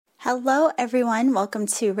Hello, everyone. Welcome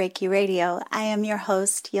to Reiki Radio. I am your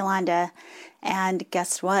host, Yolanda. And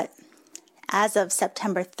guess what? As of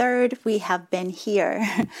September 3rd, we have been here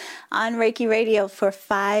on Reiki Radio for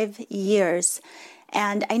 5 years.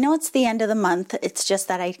 And I know it's the end of the month. It's just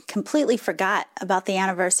that I completely forgot about the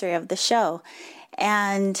anniversary of the show.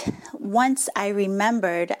 And once I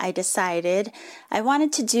remembered, I decided I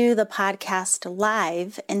wanted to do the podcast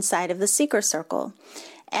live inside of the Seeker Circle.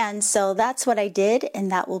 And so that's what I did, and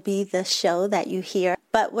that will be the show that you hear.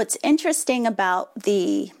 But what's interesting about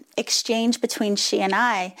the exchange between she and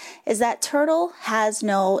I is that Turtle has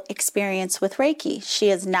no experience with Reiki. She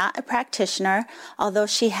is not a practitioner, although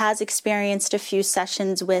she has experienced a few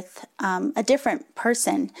sessions with a different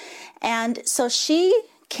person. And so she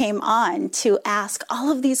came on to ask all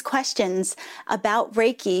of these questions about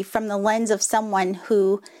Reiki from the lens of someone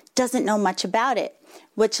who doesn't know much about it,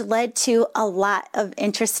 which led to a lot of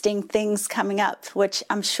interesting things coming up, which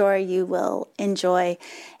I'm sure you will enjoy.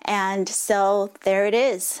 And so there it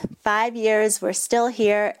is. 5 years, we're still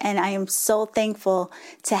here, and I am so thankful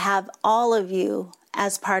to have all of you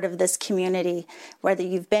as part of this community, whether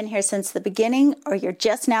you've been here since the beginning or you're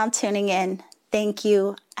just now tuning in. Thank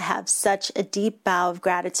you. I have such a deep bow of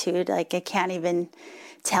gratitude, like I can't even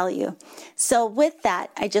tell you. So with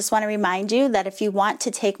that, I just want to remind you that if you want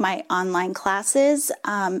to take my online classes,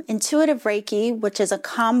 Intuitive Reiki, which is a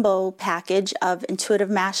combo package of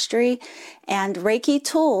Intuitive Mastery and Reiki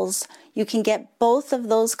tools, you can get both of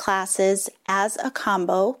those classes as a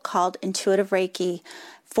combo called Intuitive Reiki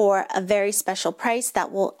for a very special price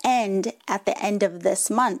that will end at the end of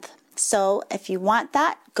this month. So if you want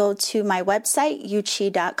that, go to my website,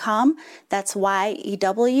 yuchi.com. That's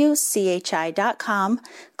YEWCHI.com.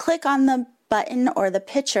 Click on the button or the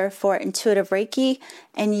picture for Intuitive Reiki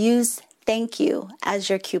and use thank you as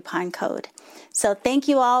your coupon code. So thank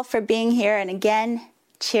you all for being here. And again,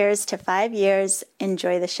 cheers to 5 years.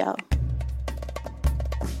 Enjoy the show.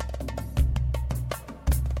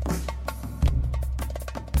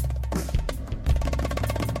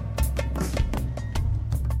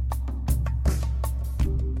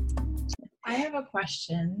 I have a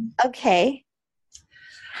question. Okay.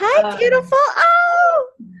 Hi, beautiful. Oh,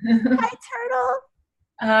 hi,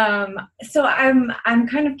 Turtle. So I'm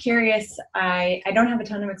kind of curious. I don't have a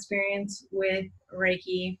ton of experience with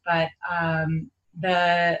Reiki, but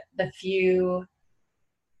the few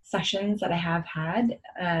sessions that I have had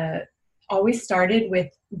always started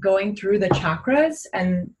with going through the chakras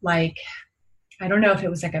and like, I don't know if it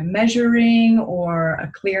was like a measuring or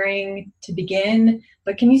a clearing to begin,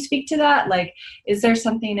 but can you speak to that? Like, is there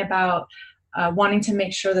something about wanting to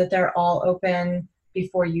make sure that they're all open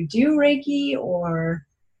before you do Reiki or?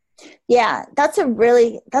 Yeah, that's a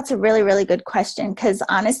really, really good question because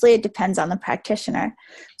honestly, it depends on the practitioner.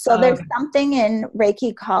 So there's something in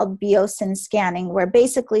Reiki called Biosyn scanning where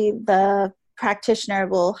basically the practitioner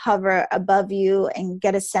will hover above you and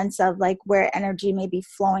get a sense of like where energy may be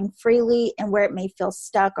flowing freely and where it may feel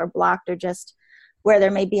stuck or blocked or just where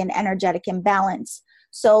there may be an energetic imbalance.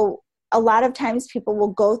 So a lot of times people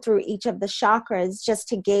will go through each of the chakras just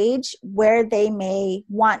to gauge where they may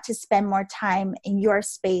want to spend more time in your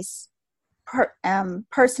space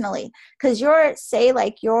personally. Because your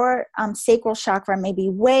sacral chakra may be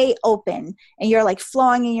way open and you're like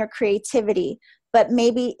flowing in your creativity, but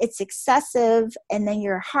maybe it's excessive and then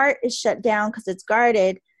your heart is shut down because it's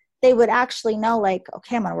guarded. They would actually know like,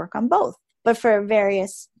 okay, I'm going to work on both, but for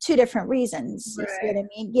two different reasons. Right. You see what I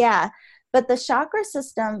mean? Yeah. But the chakra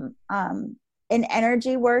system in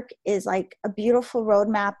energy work is like a beautiful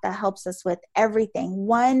roadmap that helps us with everything.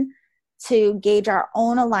 One, to gauge our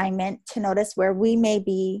own alignment, to notice where we may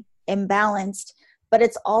be imbalanced, but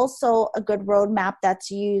it's also a good roadmap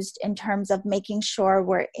that's used in terms of making sure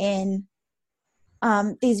we're in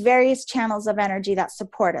these various channels of energy that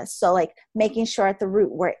support us. So like making sure at the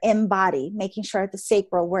root we're in body, making sure at the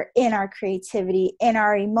sacral we're in our creativity, in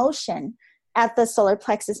our emotion, at the solar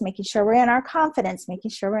plexus, making sure we're in our confidence,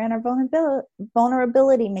 making sure we're in our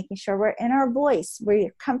vulnerability, making sure we're in our voice,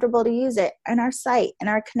 we're comfortable to use it, in our sight, in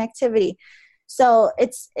our connectivity. So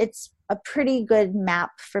it's a pretty good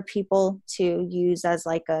map for people to use as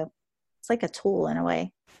like a tool in a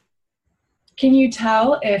way. Can you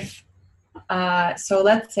tell if so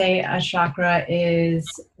let's say a chakra is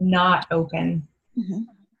not open. Mm-hmm.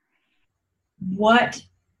 What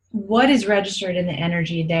is registered in the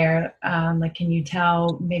energy there? Like, can you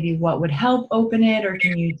tell maybe what would help open it, or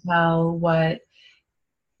can you tell what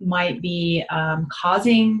might be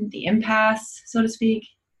causing the impasse, so to speak?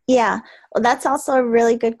 Yeah, well, that's also a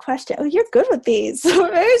really good question. Oh, you're good with these. Maybe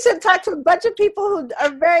we should talk to a bunch of people who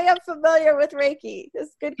are very unfamiliar with Reiki.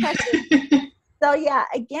 That's a good question. So yeah,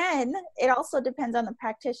 again, it also depends on the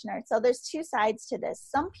practitioner. So there's two sides to this.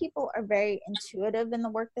 Some people are very intuitive in the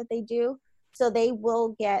work that they do. So they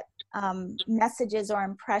will get messages or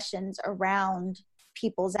impressions around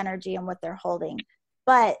people's energy and what they're holding.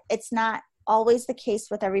 But it's not always the case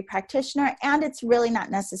with every practitioner, and it's really not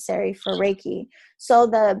necessary for Reiki. So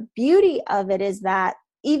the beauty of it is that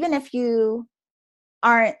even if you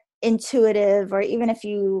aren't intuitive, or even if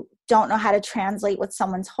you don't know how to translate what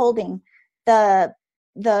someone's holding, the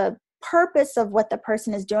purpose of what the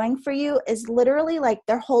person is doing for you is literally like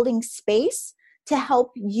they're holding space to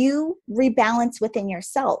help you rebalance within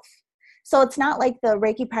yourself. So it's not like the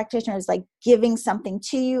Reiki practitioner is like giving something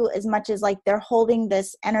to you, as much as like they're holding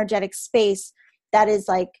this energetic space that is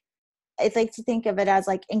like, I like to think of it as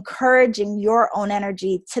like encouraging your own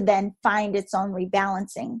energy to then find its own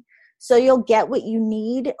rebalancing. So you'll get what you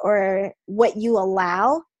need or what you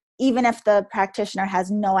allow, even if the practitioner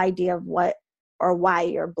has no idea of what or why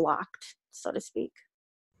you're blocked, so to speak.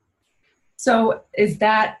 So is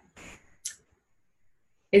that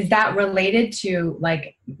related to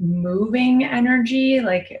like moving energy?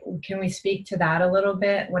 Like, can we speak to that a little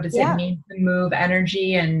bit? What does it mean to move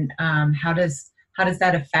energy, and how does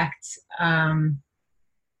that affect, I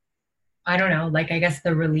don't know, like, I guess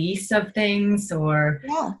the release of things, or?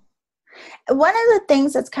 Yeah. One of the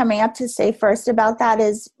things that's coming up to say first about that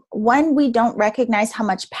is when we don't recognize how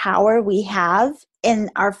much power we have in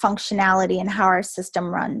our functionality and how our system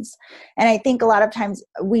runs. And I think a lot of times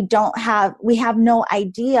we have no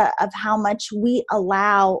idea of how much we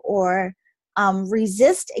allow or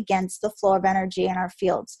resist against the flow of energy in our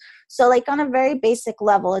fields. So like on a very basic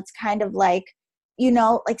level, it's kind of like,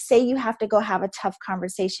 like say you have to go have a tough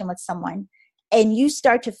conversation with someone, and you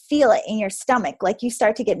start to feel it in your stomach. Like you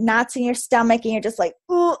start to get knots in your stomach and you're just like,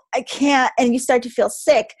 oh, I can't. And you start to feel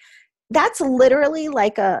sick. That's literally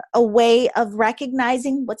like a way of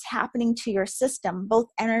recognizing what's happening to your system, both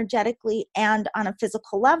energetically and on a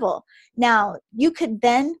physical level. Now, you could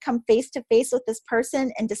then come face to face with this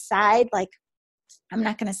person and decide like, I'm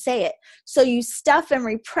not going to say it. So you stuff and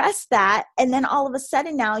repress that. And then all of a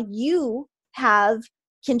sudden now you have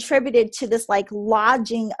contributed to this like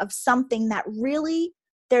lodging of something that really,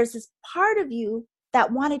 there's this part of you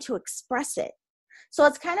that wanted to express it. So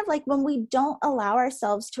it's kind of like when we don't allow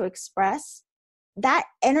ourselves to express, that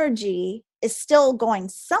energy is still going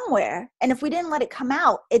somewhere. And if we didn't let it come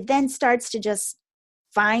out, it then starts to just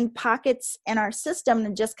find pockets in our system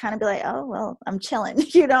and just kind of be like, oh, well, I'm chilling,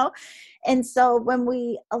 And so when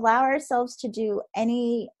we allow ourselves to do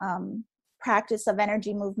any practice of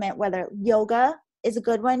energy movement, whether yoga is a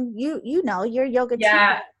good one, you're yoga teacher.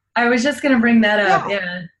 Yeah, I was just going to bring that up.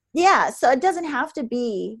 Yeah. So it doesn't have to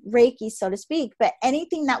be Reiki, so to speak, but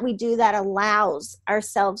anything that we do that allows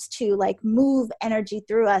ourselves to like move energy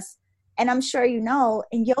through us. And I'm sure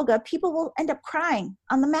in yoga, people will end up crying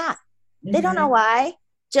on the mat. Mm-hmm. They don't know why,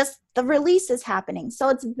 just the release is happening. So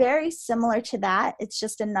it's very similar to that. It's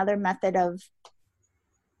just another method of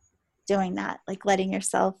doing that, like letting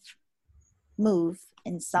yourself move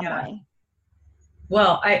in some way.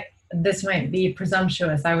 Well, this might be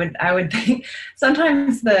presumptuous. I would think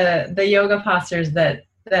sometimes the yoga postures that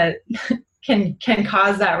can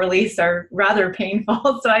cause that release are rather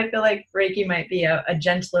painful. So I feel like Reiki might be a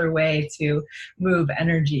gentler way to move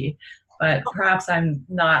energy. But perhaps I'm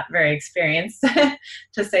not very experienced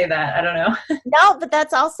to say that. I don't know. No, but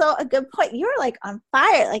that's also a good point. You're like on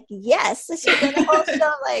fire. Like, yes, this should be the whole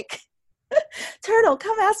show. Like, Turtle,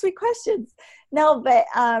 come ask me questions. No, but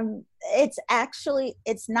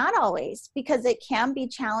it's not always, because it can be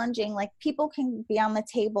challenging. Like people can be on the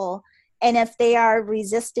table, and if they are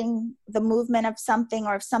resisting the movement of something,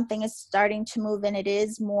 or if something is starting to move and it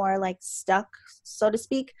is more like stuck, so to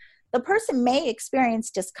speak, the person may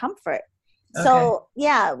experience discomfort. Okay. So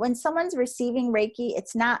yeah, when someone's receiving Reiki,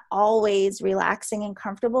 it's not always relaxing and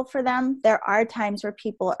comfortable for them. There are times where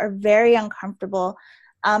people are very uncomfortable.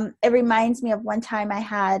 It reminds me of one time I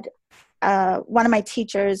had one of my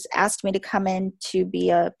teachers asked me to come in to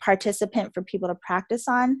be a participant for people to practice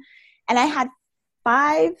on. And I had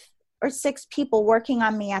 5 or 6 people working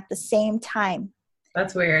on me at the same time.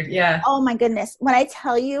 That's weird. Yeah. Oh my goodness. When I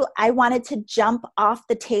tell you, I wanted to jump off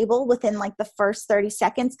the table within like the first 30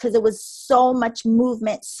 seconds because it was so much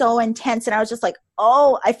movement, so intense. And I was just like,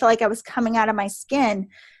 oh, I felt like I was coming out of my skin.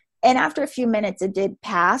 And after a few minutes, it did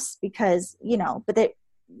pass because, but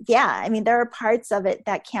there are parts of it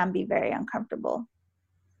that can be very uncomfortable.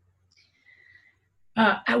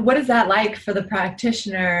 What is that like for the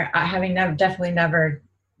practitioner, having definitely never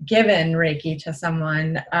given Reiki to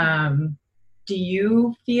someone? Do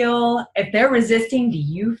you feel, if they're resisting, do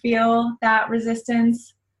you feel that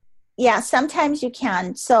resistance? Yeah, sometimes you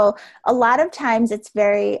can. So a lot of times it's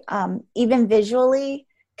very, even visually,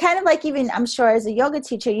 kind of like, even I'm sure as a yoga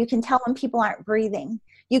teacher, you can tell when people aren't breathing.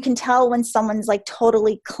 You can tell when someone's like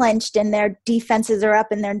totally clenched and their defenses are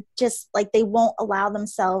up and they're just like, they won't allow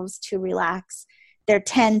themselves to relax. They're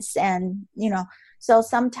tense and, so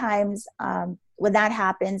sometimes when that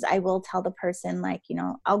happens, I will tell the person, like,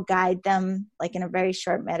 I'll guide them like in a very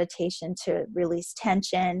short meditation to release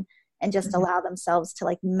tension and just Mm-hmm. allow themselves to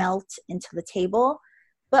like melt into the table.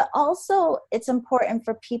 But also it's important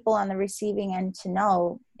for people on the receiving end to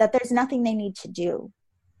know that there's nothing they need to do.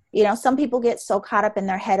 Some people get so caught up in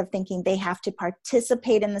their head of thinking they have to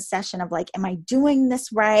participate in the session of like, am I doing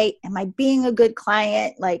this right? Am I being a good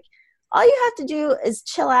client? Like, all you have to do is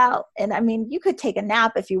chill out. And I mean, you could take a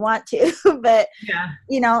nap if you want to, but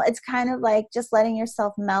Yeah. it's kind of like just letting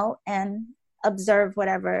yourself melt and observe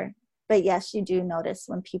whatever. But yes, you do notice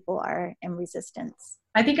when people are in resistance.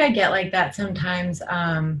 I think I get like that sometimes.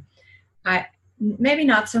 I maybe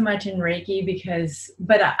not so much in Reiki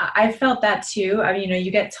but I felt that too. I mean,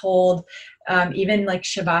 you get told, even like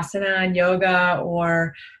Shavasana and yoga,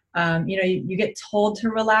 or, you get told to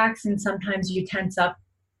relax, and sometimes you tense up.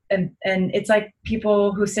 And it's like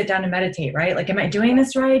people who sit down and meditate, right? Like, am I doing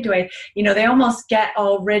this right? Do I, they almost get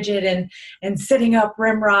all rigid and sitting up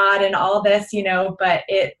rimrod and all this, but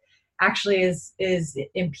it actually is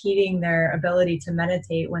impeding their ability to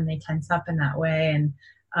meditate when they tense up in that way.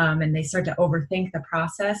 And they start to overthink the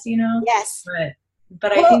process, Yes.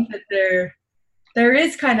 But I Well, think that there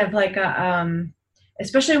is kind of like a,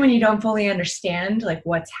 especially when you don't fully understand like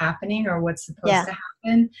what's happening or what's supposed yeah. to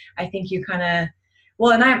happen. I think you kind of,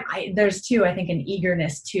 well, and there's too, I think, an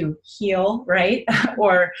eagerness to heal, right?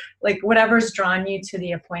 Or like whatever's drawn you to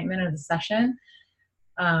the appointment or the session.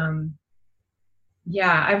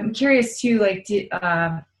 Yeah, I'm curious too, like,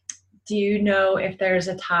 do you know if there's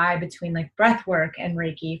a tie between like breath work and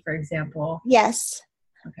Reiki, for example? Yes.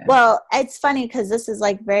 Okay. Well, it's funny because this is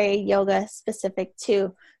like very yoga specific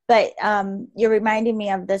too, but you're reminding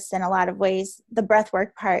me of this in a lot of ways. The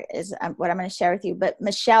breathwork part is what I'm going to share with you. But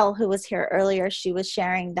Michelle, who was here earlier, she was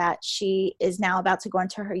sharing that she is now about to go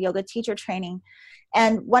into her yoga teacher training.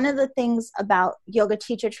 And one of the things about yoga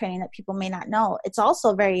teacher training that people may not know, it's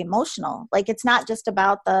also very emotional. Like, it's not just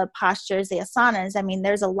about the postures, the asanas. I mean,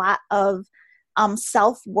 there's a lot of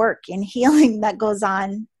self-work and healing that goes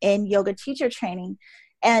on in yoga teacher training.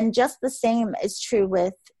 And just the same is true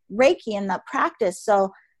with Reiki and that practice.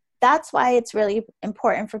 So that's why it's really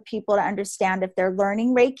important for people to understand if they're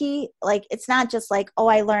learning Reiki, like, it's not just like, oh,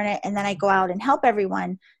 I learn it and then I go out and help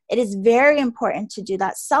everyone. It is very important to do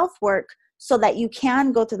that self-work so that you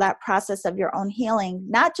can go through that process of your own healing,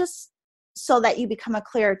 not just so that you become a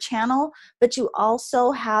clearer channel, but you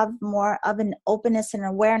also have more of an openness and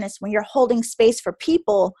awareness when you're holding space for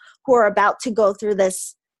people who are about to go through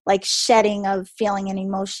this like shedding of feeling and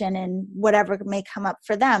emotion and whatever may come up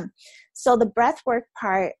for them. So the breath work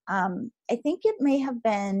part, I think it may have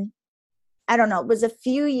been, I don't know, it was a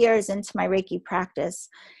few years into my Reiki practice.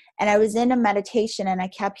 And I was in a meditation and I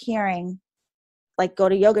kept hearing, like, go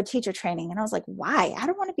to yoga teacher training. And I was like, why? I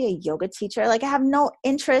don't want to be a yoga teacher. Like, I have no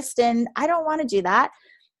interest in, I don't want to do that.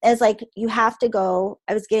 It's like, you have to go.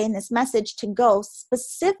 I was getting this message to go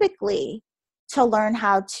specifically to learn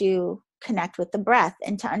how to connect with the breath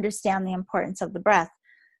and to understand the importance of the breath.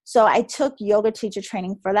 So I took yoga teacher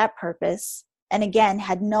training for that purpose. And again,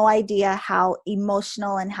 had no idea how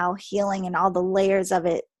emotional and how healing and all the layers of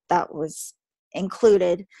it that was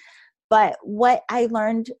included. But what I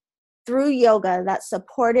learned through yoga that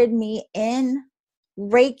supported me in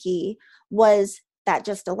Reiki was that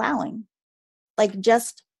just allowing, like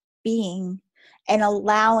just being and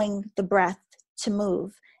allowing the breath to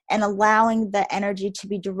move and allowing the energy to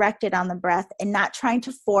be directed on the breath and not trying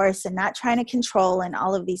to force and not trying to control and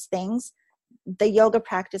all of these things. The yoga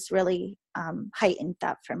practice really heightened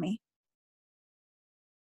that for me.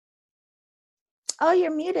 Oh,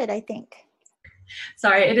 you're muted, I think.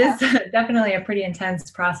 Sorry, it is definitely a pretty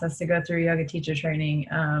intense process to go through yoga teacher training,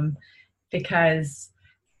 because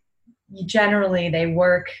generally they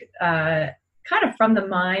work kind of from the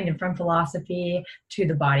mind and from philosophy to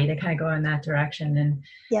the body. They kind of go in that direction, and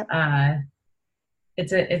Yep.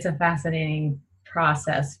 It's a fascinating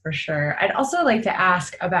process for sure. I'd also like to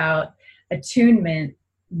ask about attunement,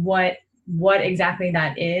 what exactly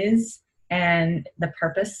that is and the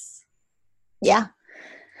purpose. Yeah.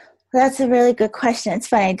 That's a really good question. It's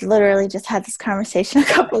funny. I literally just had this conversation a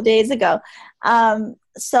couple of days ago.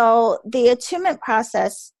 So the attunement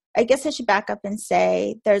process, I guess I should back up and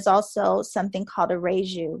say there's also something called a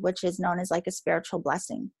reiju, which is known as like a spiritual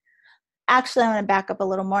blessing. Actually, I want to back up a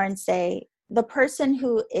little more and say the person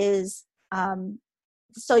who is,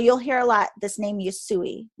 so you'll hear a lot this name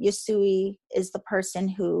Yusui. Yusui is the person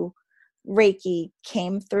who Reiki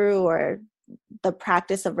came through, or the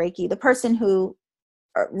practice of Reiki, the person who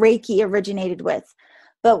Reiki originated with.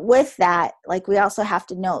 But with that, like, we also have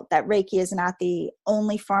to note that Reiki is not the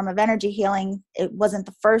only form of energy healing. It wasn't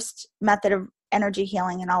the first method of energy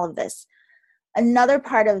healing in all of this. Another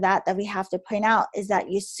part of that we have to point out is that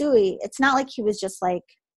Yusui, it's not like he was just like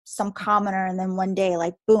some commoner and then one day,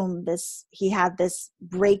 like, boom, he had this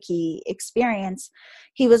Reiki experience.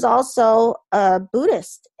 He was also a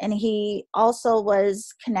Buddhist, and he also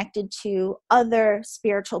was connected to other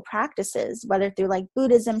spiritual practices, whether through like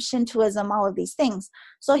Buddhism, Shintoism, all of these things.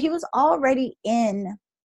 So he was already in,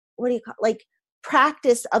 like,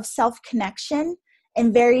 practice of self-connection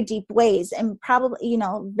in very deep ways, and probably,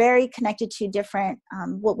 very connected to different,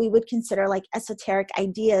 what we would consider like esoteric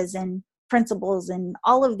ideas and principles and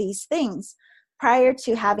all of these things prior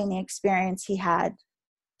to having the experience he had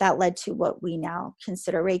that led to what we now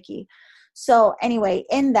consider Reiki. So anyway,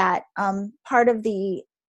 in that, part of the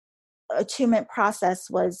attunement process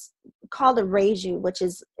was called a reiju, which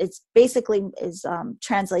is, it's basically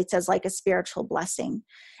translates as like a spiritual blessing.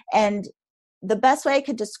 And the best way I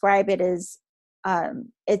could describe it is,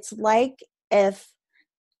 it's like,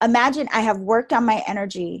 imagine I have worked on my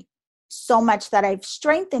energy so much that I've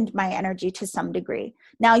strengthened my energy to some degree.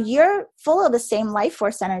 Now you're full of the same life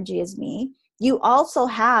force energy as me. You also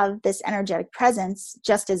have this energetic presence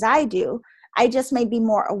just as I do. I just may be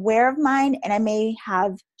more aware of mine, and I may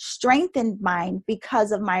have strengthened mine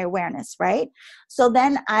because of my awareness, right? So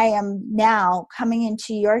then I am now coming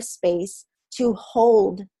into your space to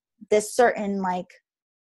hold this certain like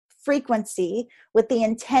frequency with the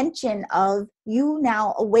intention of you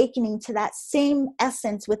now awakening to that same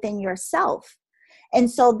essence within yourself.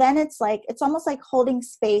 And so then it's almost like holding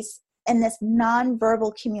space in this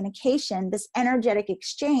nonverbal communication, this energetic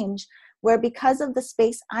exchange, where because of the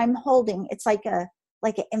space I'm holding, it's like an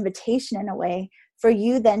invitation in a way for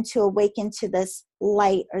you then to awaken to this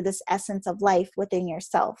light or this essence of life within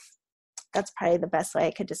yourself. That's probably the best way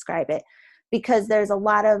I could describe it, because there's a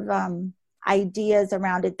lot of ideas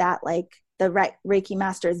around it that like the Reiki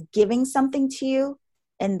master is giving something to you,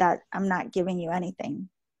 and that I'm not giving you anything.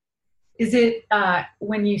 Is it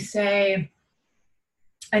when you say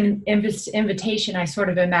an invitation, I sort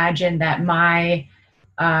of imagine that my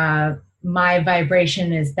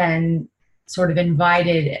vibration is then sort of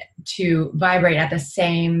invited to vibrate at the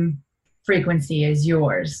same frequency as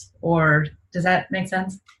yours, or does that make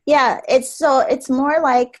sense? Yeah, it's more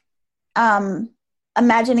like,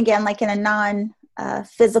 imagine again, like in a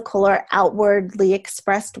non-physical or outwardly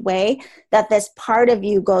expressed way, that this part of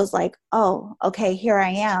you goes like, oh, okay, here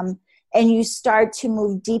I am. And you start to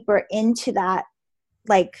move deeper into that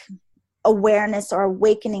like awareness or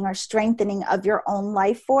awakening or strengthening of your own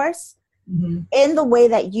life force, mm-hmm. in the way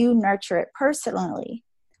that you nurture it personally.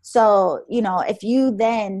 So, if you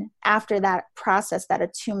then, after that process, that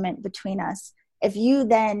attunement between us, if you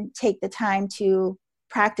then take the time to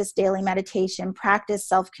practice daily meditation, practice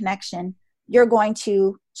self-connection, you're going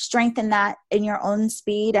to strengthen that in your own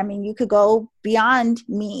speed. I mean, you could go beyond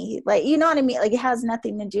me, like, you know what I mean? Like, it has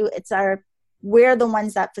nothing to do. We're the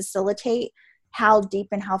ones that facilitate how deep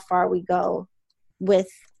and how far we go with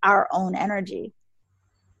our own energy.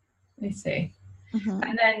 I see. Mm-hmm.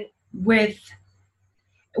 And then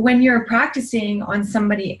when you're practicing on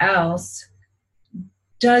somebody else,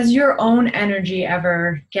 does your own energy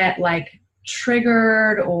ever get like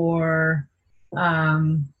triggered, or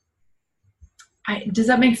does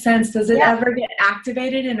that make sense? Does it ever get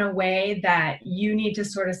activated in a way that you need to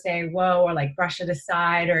sort of say, whoa, or like brush it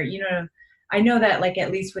aside? Or, I know that like,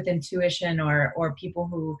 at least with intuition or people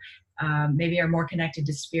who maybe are more connected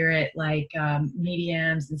to spirit, like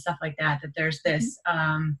mediums and stuff like that, that there's this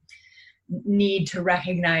need to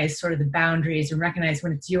recognize sort of the boundaries and recognize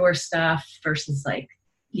when it's your stuff versus like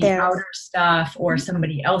the outer stuff or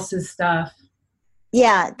somebody else's stuff.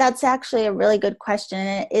 Yeah, that's actually a really good question.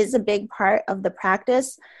 And it is a big part of the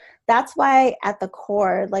practice. That's why at the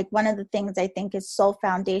core, like one of the things I think is so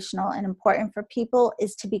foundational and important for people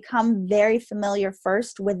is to become very familiar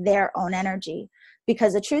first with their own energy.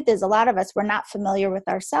 Because the truth is, a lot of us, we're not familiar with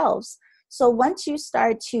ourselves. So once you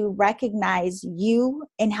start to recognize you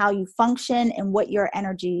and how you function and what your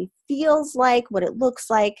energy feels like, what it looks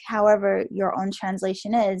like, however your own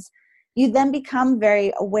translation is, you then become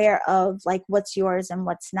very aware of like what's yours and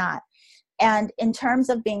what's not. And in terms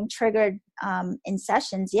of being triggered in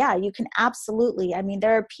sessions, yeah, you can absolutely. I mean,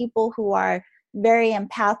 there are people who are very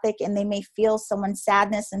empathic and they may feel someone's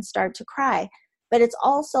sadness and start to cry. But it's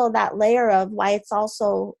also that layer of why it's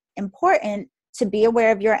also important to be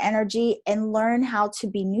aware of your energy and learn how to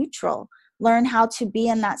be neutral. Learn how to be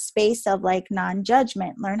in that space of like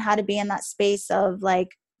non-judgment. Learn how to be in that space of like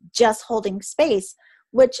just holding space,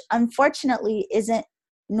 which unfortunately isn't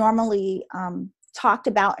normally talked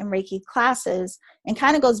about in Reiki classes, and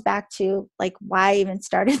kind of goes back to like why I even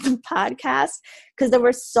started the podcast, because there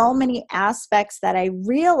were so many aspects that I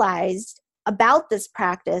realized about this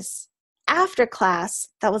practice after class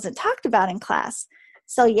that wasn't talked about in class.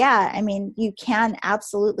 So yeah, I mean, you can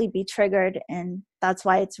absolutely be triggered, and that's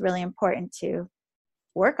why it's really important to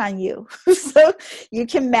work on you so you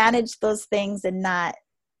can manage those things and not,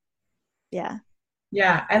 yeah.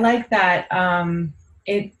 Yeah, I like that.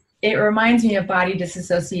 It reminds me of body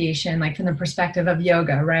disassociation, like from the perspective of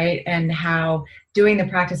yoga, right? And how doing the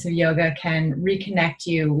practice of yoga can reconnect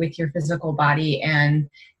you with your physical body, and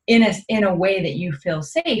in a way that you feel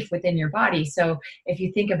safe within your body. So if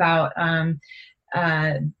you think about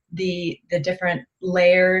the different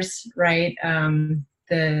layers, right?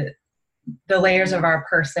 The layers of our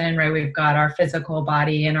person, right? We've got our physical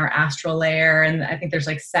body and our astral layer, and I think there's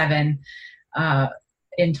like 7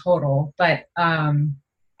 in total. But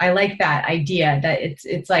I like that idea that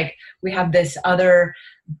it's like we have this other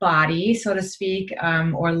body, so to speak,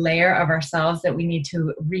 or layer of ourselves that we need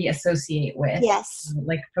to reassociate with. Yes.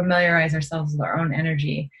 Like familiarize ourselves with our own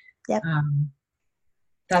energy. Yep.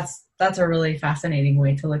 That's a really fascinating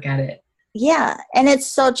way to look at it. Yeah. And it's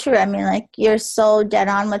so true. I mean, like, you're so dead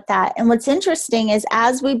on with that. And what's interesting is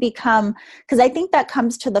as we become, because I think that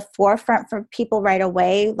comes to the forefront for people right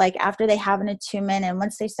away, like after they have an attunement and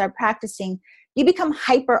once they start practicing, you become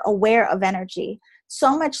hyper aware of energy.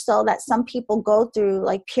 So much so that some people go through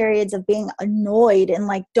like periods of being annoyed and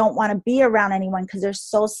like don't want to be around anyone because they're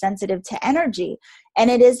so sensitive to energy. And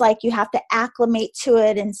it is like you have to acclimate to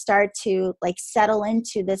it and start to like settle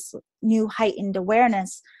into this new heightened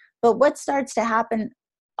awareness. But what starts to happen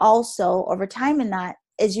also over time in that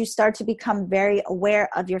is you start to become very aware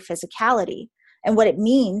of your physicality and what it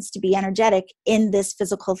means to be energetic in this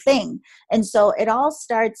physical thing. And so it all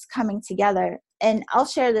starts coming together. And I'll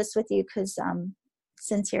share this with you because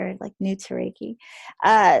since you're like new to Reiki,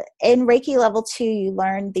 in Reiki level 2, you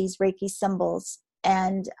learn these Reiki symbols,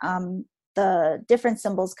 and the different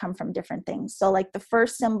symbols come from different things. So like the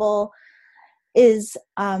first symbol is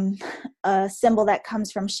a symbol that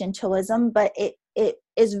comes from Shintoism, but it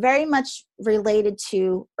is very much related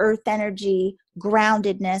to earth energy,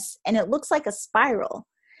 groundedness, and it looks like a spiral.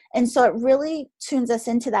 And so it really tunes us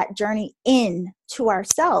into that journey in to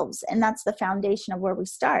ourselves. And that's the foundation of where we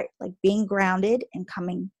start, like being grounded and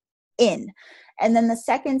coming in. And then the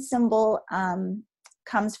second symbol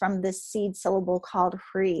comes from this seed syllable called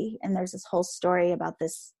Hri. And there's this whole story about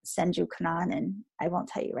this Senju Kanan, and I won't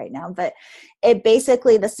tell you right now, but it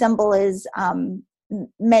basically, the symbol is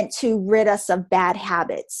meant to rid us of bad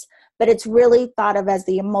habits. But it's really thought of as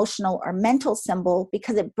the emotional or mental symbol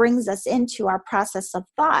because it brings us into our process of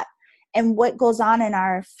thought and what goes on in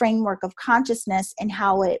our framework of consciousness and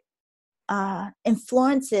how it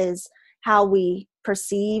influences how we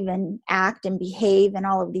perceive and act and behave and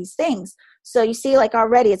all of these things. So you see, like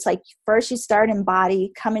already, it's like first you start in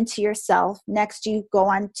body, come into yourself. Next, you go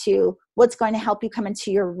on to what's going to help you come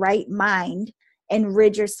into your right mind and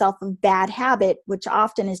rid yourself of bad habit, which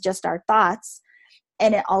often is just our thoughts.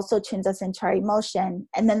 And it also tunes us into our emotion.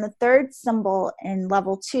 And then the third symbol in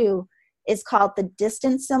level 2 is called the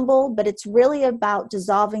distance symbol, but it's really about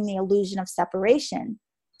dissolving the illusion of separation.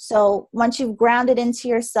 So once you've grounded into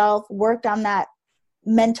yourself, worked on that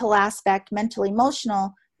mental aspect, mental,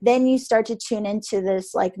 emotional, then you start to tune into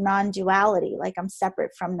this like non-duality, like I'm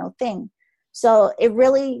separate from no thing. So it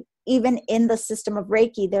really, even in the system of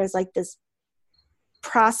Reiki, there's like this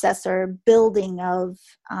process or building of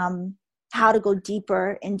how to go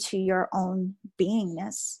deeper into your own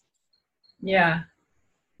beingness. Yeah.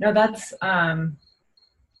 No, that's,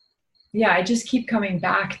 yeah, I just keep coming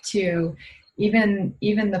back to even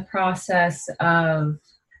the process of,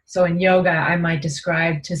 so in yoga, I might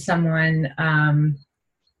describe to someone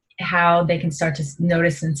how they can start to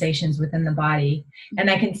notice sensations within the body. And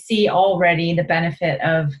I can see already the benefit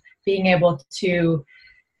of being able to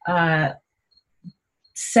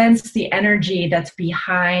sense the energy that's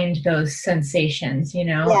behind those sensations, you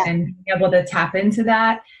know, Yeah. and being able to tap into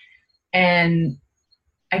that. And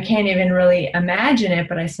I can't even really imagine it,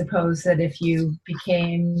 but I suppose that if you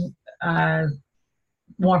became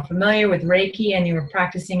more familiar with Reiki and you were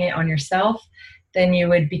practicing it on yourself, then you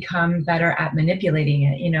would become better at manipulating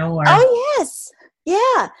it, you know? Or Oh, yes.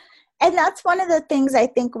 Yeah. And that's one of the things I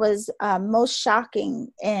think was most shocking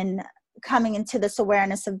in coming into this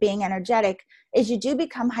awareness of being energetic is you do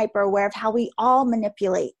become hyper aware of how we all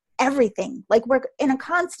manipulate everything. Like we're in a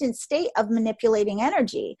constant state of manipulating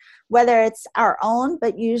energy, whether it's our own,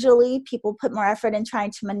 but usually people put more effort in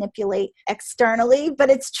trying to manipulate externally, but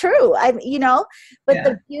it's true. But Yeah.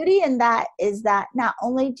 the beauty in that is that not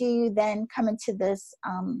only do you then come into this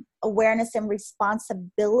awareness and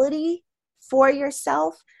responsibility for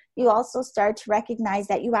yourself, you also start to recognize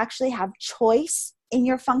that you actually have choice in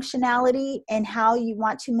your functionality and how you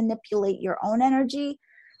want to manipulate your own energy.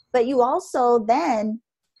 But you also then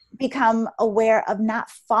become aware of not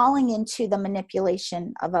falling into the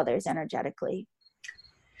manipulation of others energetically.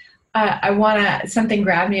 Something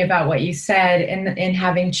grabbed me about what you said in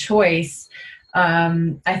having choice.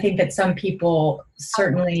 I think that some people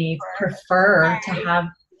certainly prefer to have.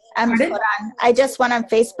 Hold on. I just went on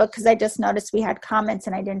Facebook because I just noticed we had comments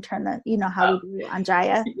and I didn't turn how we do on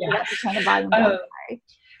Jaya. Yeah. You have to turn the volume down. Sorry.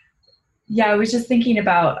 Yeah, I was just thinking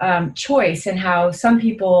about choice and how some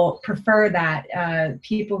people prefer that.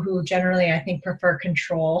 People who generally, I think, prefer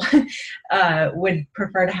control would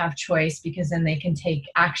prefer to have choice because then they can take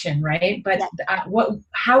action, right? But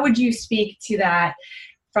how would you speak to that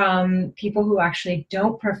from people who actually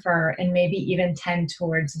don't prefer and maybe even tend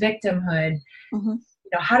towards victimhood? Mm-hmm.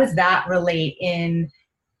 How does that relate in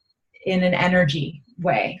an energy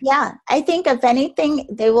way? Yeah, I think if anything,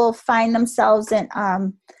 they will find themselves in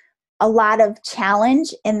a lot of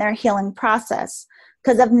challenge in their healing process.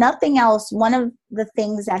 Because if nothing else, one of the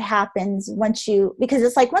things that happens because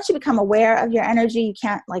it's like once you become aware of your energy, you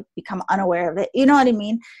can't like become unaware of it. You know what I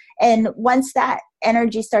mean? And once that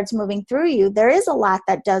energy starts moving through you, there is a lot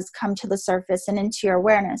that does come to the surface and into your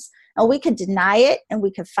awareness. And we could deny it and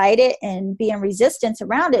we could fight it and be in resistance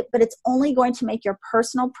around it, but it's only going to make your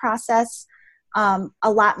personal process a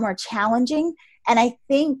lot more challenging. And I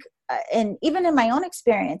think and even in my own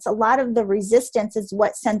experience, a lot of the resistance is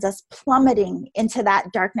what sends us plummeting into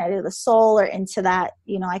that dark night of the soul or into that,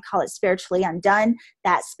 I call it spiritually undone,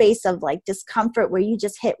 that space of like discomfort where you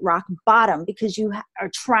just hit rock bottom because you are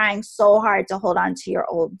trying so hard to hold on to your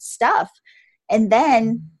old stuff. And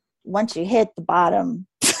then once you hit the bottom,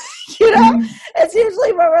 it's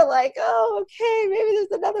usually where we're like, oh, okay, maybe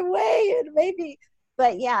there's another way. And maybe,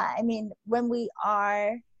 but yeah, I mean, when we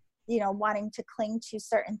are wanting to cling to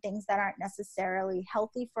certain things that aren't necessarily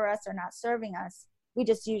healthy for us or not serving us, we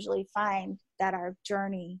just usually find that our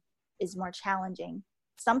journey is more challenging.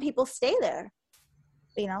 Some people stay there,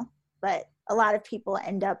 but a lot of people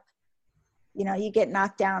end up, you get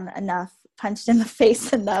knocked down enough, punched in the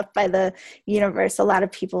face enough by the universe. A lot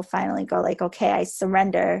of people finally go like, okay, I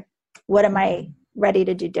surrender. What am I ready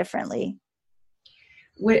to do differently?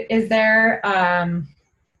 Is there,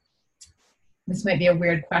 this might be a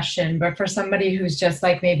weird question, but for somebody who's just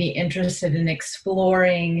like maybe interested in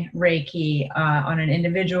exploring Reiki on an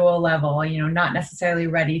individual level, not necessarily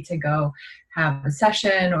ready to go have a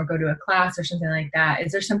session or go to a class or something like that,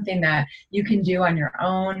 is there something that you can do on your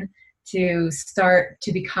own to start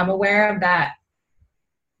to become aware of that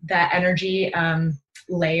energy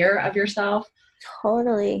layer of yourself?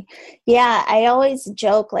 Totally. Yeah. I always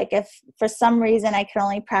joke, like if for some reason I could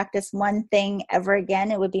only practice one thing ever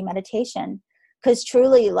again, it would be meditation. Because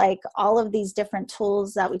truly, like all of these different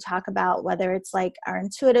tools that we talk about, whether it's like our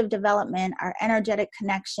intuitive development, our energetic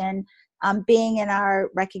connection, being in our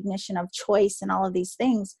recognition of choice and all of these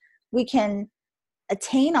things, we can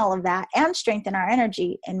attain all of that and strengthen our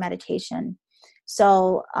energy in meditation.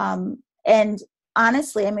 So, and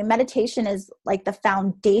honestly, I mean, meditation is like the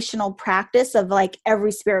foundational practice of like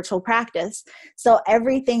every spiritual practice. So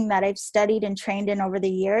everything that I've studied and trained in over the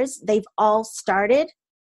years, they've all started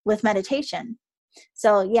with meditation.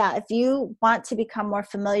 So yeah, if you want to become more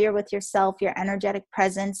familiar with yourself, your energetic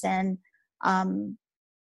presence, and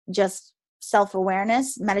just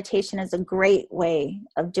self-awareness, meditation is a great way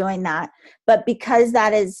of doing that. But because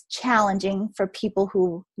that is challenging for people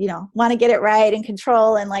who, want to get it right and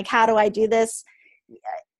control and like, how do I do this?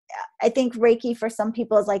 I think Reiki for some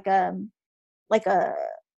people is like a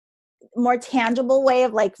more tangible way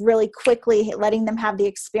of like really quickly letting them have the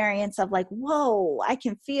experience of like, whoa, I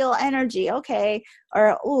can feel energy. Okay.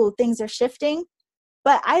 Or, oh, things are shifting.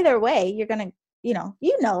 But either way, you're going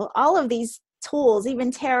to, all of these tools,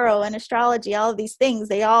 even tarot and astrology, all of these things,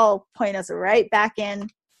 they all point us right back in,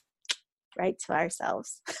 right to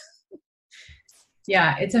ourselves.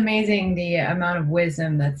 Yeah. It's amazing the amount of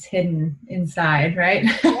wisdom that's hidden inside, right?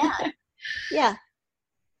 Yeah.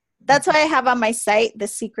 That's why I have on my site, The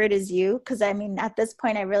Secret Is You. Because I mean, at this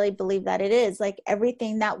point, I really believe that it is like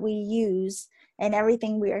everything that we use and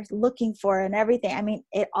everything we are looking for and everything. I mean,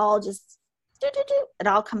 it all just, it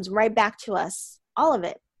all comes right back to us. All of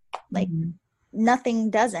it. Like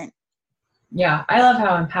nothing doesn't. Yeah, I love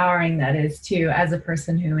how empowering that is too, as a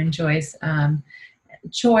person who enjoys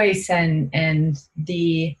choice and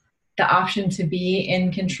the option to be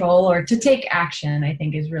in control or to take action. I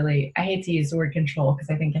think is really, I hate to use the word control because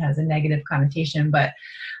I think it has a negative connotation, but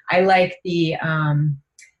I like the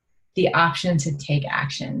option to take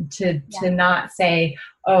action, Yeah. to not say,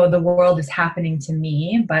 oh, the world is happening to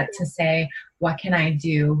me, but to say, what can I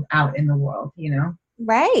do out in the world, you know?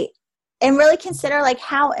 Right. And really consider like,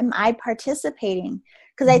 how am I participating?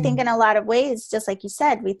 Because I think Mhm. in a lot of ways, just like you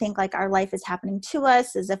said, we think like our life is happening to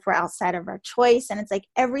us as if we're outside of our choice. And it's like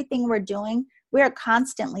everything we're doing, we are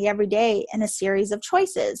constantly every day in a series of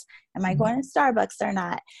choices. Am I going to Starbucks or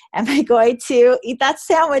not? Am I going to eat that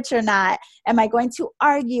sandwich or not? Am I going to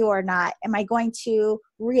argue or not? Am I going to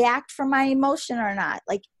react from my emotion or not?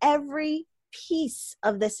 Like every piece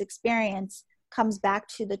of this experience comes back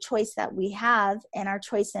to the choice that we have and our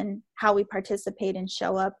choice in how we participate and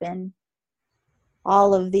show up in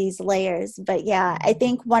all of these layers. But yeah, I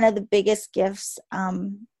think one of the biggest gifts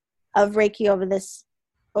of Reiki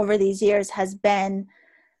over these years has been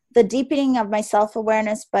the deepening of my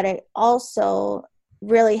self-awareness, but I also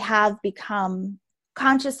really have become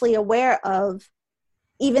consciously aware of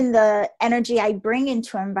even the energy I bring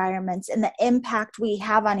into environments and the impact we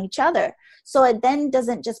have on each other. So it then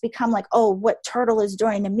doesn't just become like, oh, what Turtle is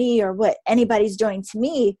doing to me or what anybody's doing to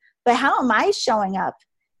me, but how am I showing up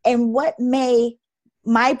and what may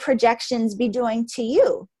my projections be doing to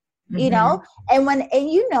you? You Mm-hmm. know,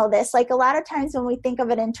 and you know this, like a lot of times when we think of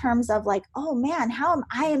it in terms of like, oh man, how am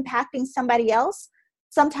I impacting somebody else?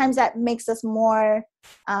 Sometimes that makes us more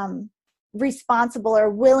responsible or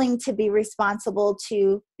willing to be responsible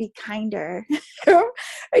to be kinder or,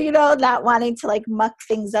 you know, not wanting to like muck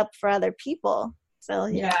things up for other people. So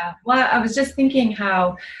yeah. Yeah. Well, I was just thinking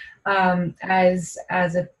how, as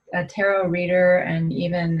a tarot reader and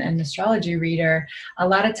even an astrology reader, a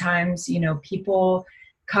lot of times, you know, people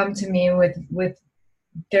come to me with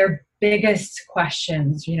their biggest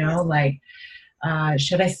questions, you know, Yes. like,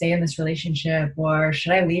 should I stay in this relationship or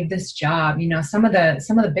should I leave this job? You know, some of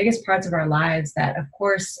the biggest parts of our lives that, of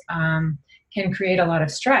course, can create a lot of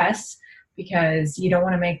stress because you don't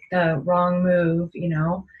want to make the wrong move, you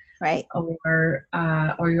know, Right. or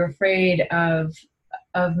you're afraid of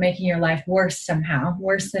making your life worse somehow,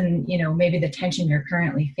 worse than, you know, maybe the tension you're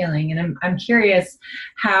currently feeling. And I'm curious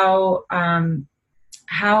how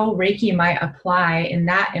Reiki might apply in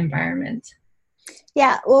that environment.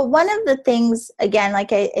 Yeah. Well, one of the things, again,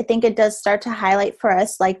 like I think it does start to highlight for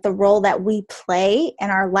us, like the role that we play in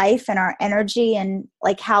our life and our energy and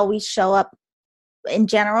like how we show up in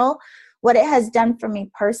general. What it has done for me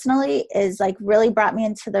personally is like really brought me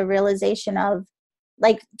into the realization of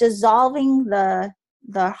like dissolving the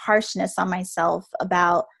harshness on myself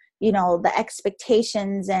about, you know, the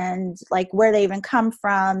expectations and like where they even come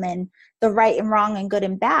from and the right and wrong and good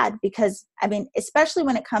and bad. Because I mean, especially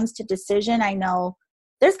when it comes to decision, I know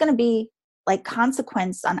there's going to be like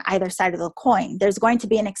consequence on either side of the coin. There's going to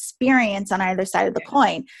be an experience on either side of the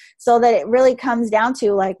coin. So that it really comes down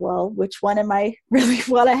to like, well, which one am I really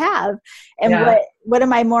want to have? And Yeah. what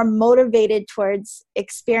am I more motivated towards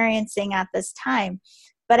experiencing at this time?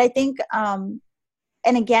 But I think, and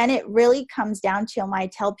again, it really comes down to when I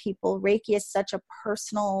tell people Reiki is such a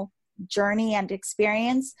personal journey and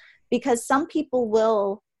experience, because some people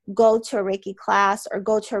will go to a Reiki class or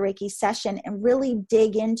go to a Reiki session and really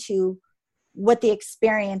dig into what the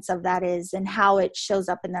experience of that is and how it shows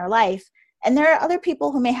up in their life. And there are other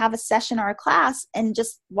people who may have a session or a class and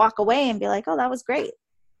just walk away and be like, oh, that was great.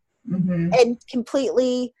 Mm-hmm. And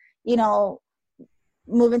completely, you know,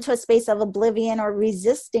 move into a space of oblivion or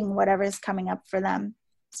resisting whatever is coming up for them.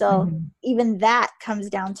 So Mm-hmm. even that comes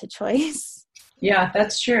down to choice. Yeah,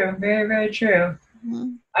 that's true. Very, very true.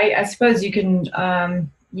 Mhm. I suppose you can,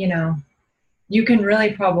 you know, you can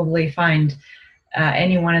really probably find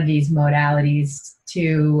any one of these modalities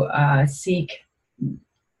to seek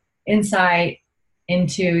insight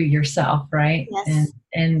into yourself, right? Yes.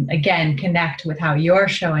 And again, connect with how you're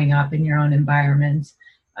showing up in your own environment,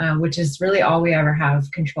 which is really all we ever have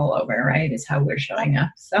control over, right? Is how we're showing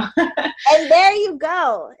up. So, And there you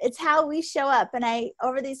go. It's how we show up. And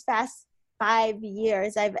over these past 5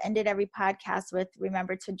 years, I've ended every podcast with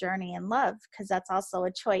remember to journey in love, because that's also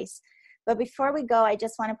a choice. But before we go, I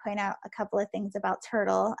just want to point out a couple of things about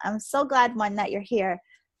Turtle. I'm so glad, one, that you're here.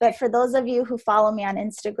 But for those of you who follow me on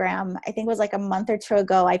Instagram, I think it was like a month or two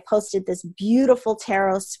ago, I posted this beautiful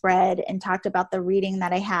tarot spread and talked about the reading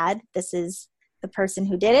that I had. This is the person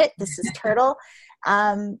who did it. This is Turtle.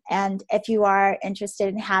 And if you are interested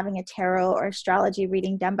in having a tarot or astrology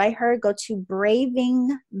reading done by her, go to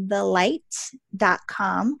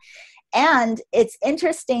bravingthelight.com. And it's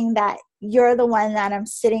interesting that you're the one that I'm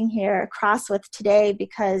sitting here across with today,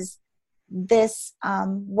 because this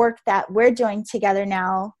work that we're doing together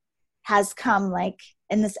now has come like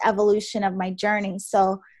in this evolution of my journey.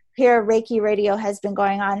 So here, Reiki Radio has been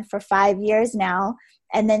going on for 5 years now.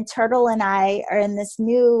 And then Turtle and I are in this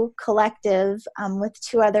new collective with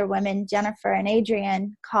 2 other women, Jennifer and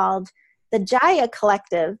Adrienne, called the Jaya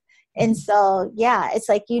Collective. And so, yeah, it's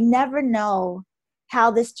like you never know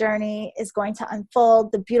how this journey is going to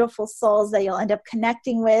unfold, the beautiful souls that you'll end up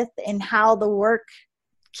connecting with, and how the work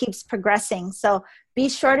keeps progressing. So be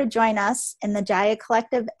sure to join us in the Jaya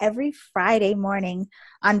Collective every Friday morning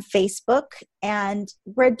on Facebook. And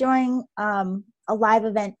we're doing a live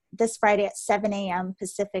event this Friday at 7 a.m.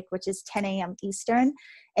 Pacific, which is 10 a.m. Eastern.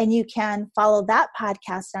 And you can follow that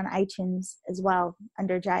podcast on iTunes as well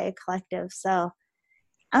under Jaya Collective. So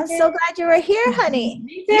I'm so glad you were here, honey.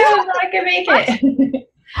 Me too. I'm glad I could make it.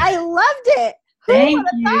 I loved it. Thank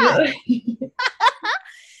you.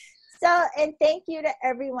 So, and thank you to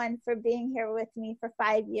everyone for being here with me for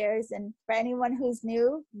 5 years. And for anyone who's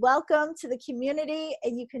new, welcome to the community.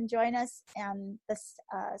 And you can join us in the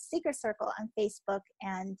Seeker Circle on Facebook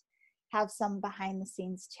and have some behind the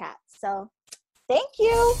scenes chat. So thank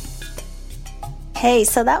you. Hey,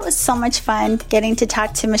 so that was so much fun getting to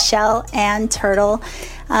talk to Michelle and Turtle.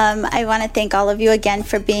 I want to thank all of you again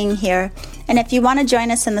for being here. And if you want to join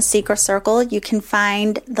us in the Seeker Circle, you can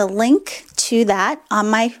find the link to that on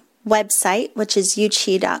my website, which is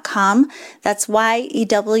yuchi.com. That's YEWCHI.com.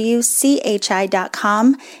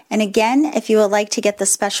 And again, if you would like to get the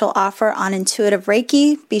special offer on Intuitive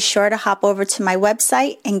Reiki, be sure to hop over to my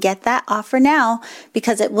website and get that offer now,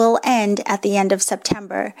 because it will end at the end of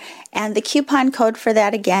September. And the coupon code for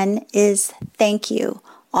that again is thank you.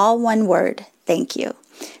 All one word, thank you.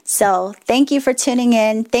 So thank you for tuning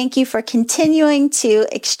in. Thank you for continuing to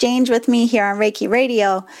exchange with me here on Reiki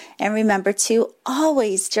Radio. And remember to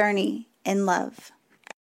always journey in love.